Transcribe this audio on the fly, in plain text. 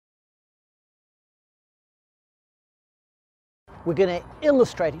we're going to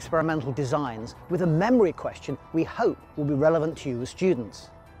illustrate experimental designs with a memory question we hope will be relevant to you as students.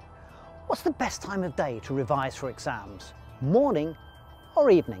 What's the best time of day to revise for exams? Morning or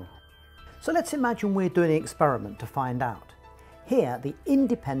evening? So let's imagine we're doing an experiment to find out. Here, the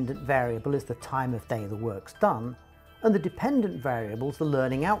independent variable is the time of day the work's done, and the dependent variable is the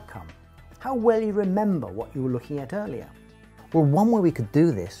learning outcome. How well you remember what you were looking at earlier. Well, one way we could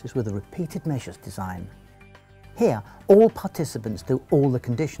do this is with a repeated measures design. Here, all participants do all the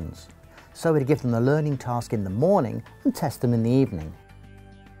conditions, so we'd give them the learning task in the morning and test them in the evening.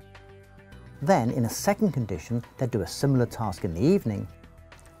 Then, in a second condition, they'd do a similar task in the evening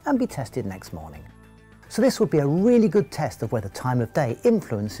and be tested next morning. So this would be a really good test of whether time of day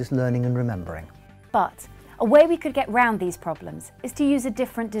influences learning and remembering. But a way we could get round these problems is to use a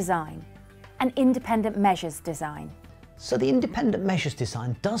different design, an independent measures design. So the independent measures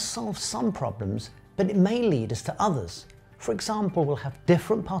design does solve some problems, but it may lead us to others. For example, we'll have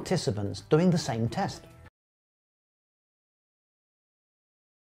different participants doing the same test.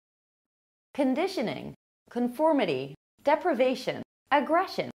 Conditioning, conformity, deprivation,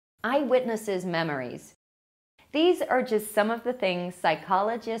 aggression, eyewitnesses' memories. These are just some of the things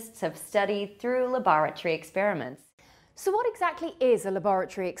psychologists have studied through laboratory experiments. So what exactly is a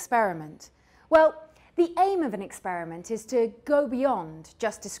laboratory experiment? Well, the aim of an experiment is to go beyond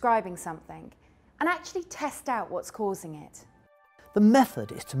just describing something and actually test out what's causing it. The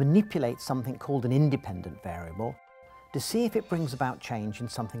method is to manipulate something called an independent variable to see if it brings about change in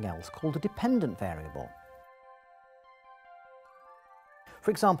something else called a dependent variable. For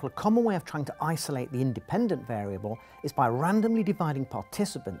example, a common way of trying to isolate the independent variable is by randomly dividing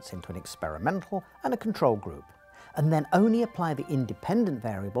participants into an experimental and a control group, and then only apply the independent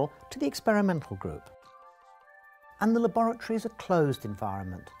variable to the experimental group. And the laboratory is a closed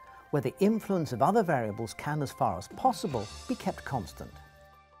environment, where the influence of other variables can, as far as possible, be kept constant.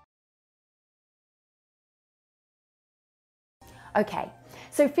 Okay,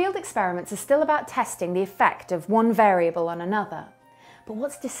 so field experiments are still about testing the effect of one variable on another. But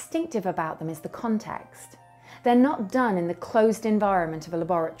what's distinctive about them is the context. They're not done in the closed environment of a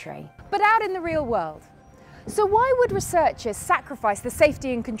laboratory, but out in the real world. So why would researchers sacrifice the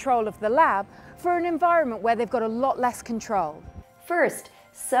safety and control of the lab for an environment where they've got a lot less control? First,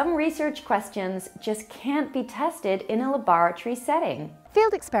 some research questions just can't be tested in a laboratory setting.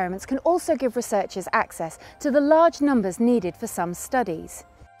 Field experiments can also give researchers access to the large numbers needed for some studies.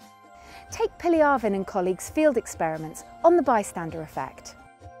 Take Pilyavin and colleagues' field experiments on the bystander effect.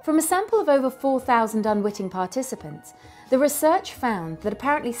 From a sample of over 4,000 unwitting participants, the research found that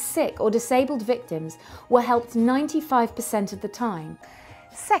apparently sick or disabled victims were helped 95% of the time.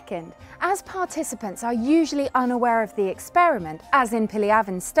 Second, as participants are usually unaware of the experiment, as in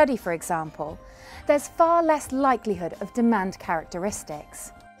Pilyavin's study for example, there's far less likelihood of demand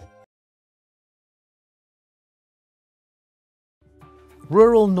characteristics.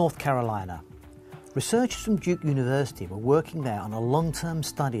 Rural North Carolina. Researchers from Duke University were working there on a long-term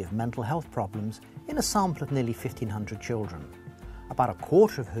study of mental health problems in a sample of nearly 1,500 children, about a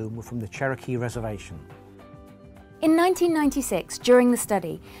quarter of whom were from the Cherokee Reservation. In 1996, during the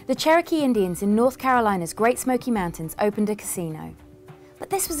study, the Cherokee Indians in North Carolina's Great Smoky Mountains opened a casino. But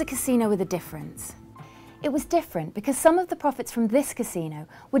this was a casino with a difference. It was different because some of the profits from this casino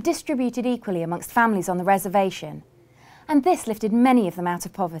were distributed equally amongst families on the reservation, and this lifted many of them out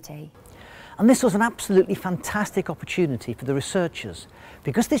of poverty. And this was an absolutely fantastic opportunity for the researchers,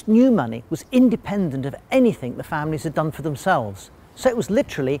 because this new money was independent of anything the families had done for themselves. So it was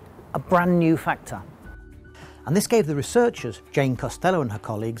literally a brand new factor. And this gave the researchers, Jane Costello and her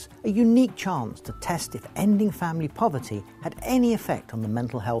colleagues, a unique chance to test if ending family poverty had any effect on the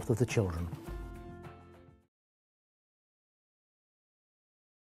mental health of the children.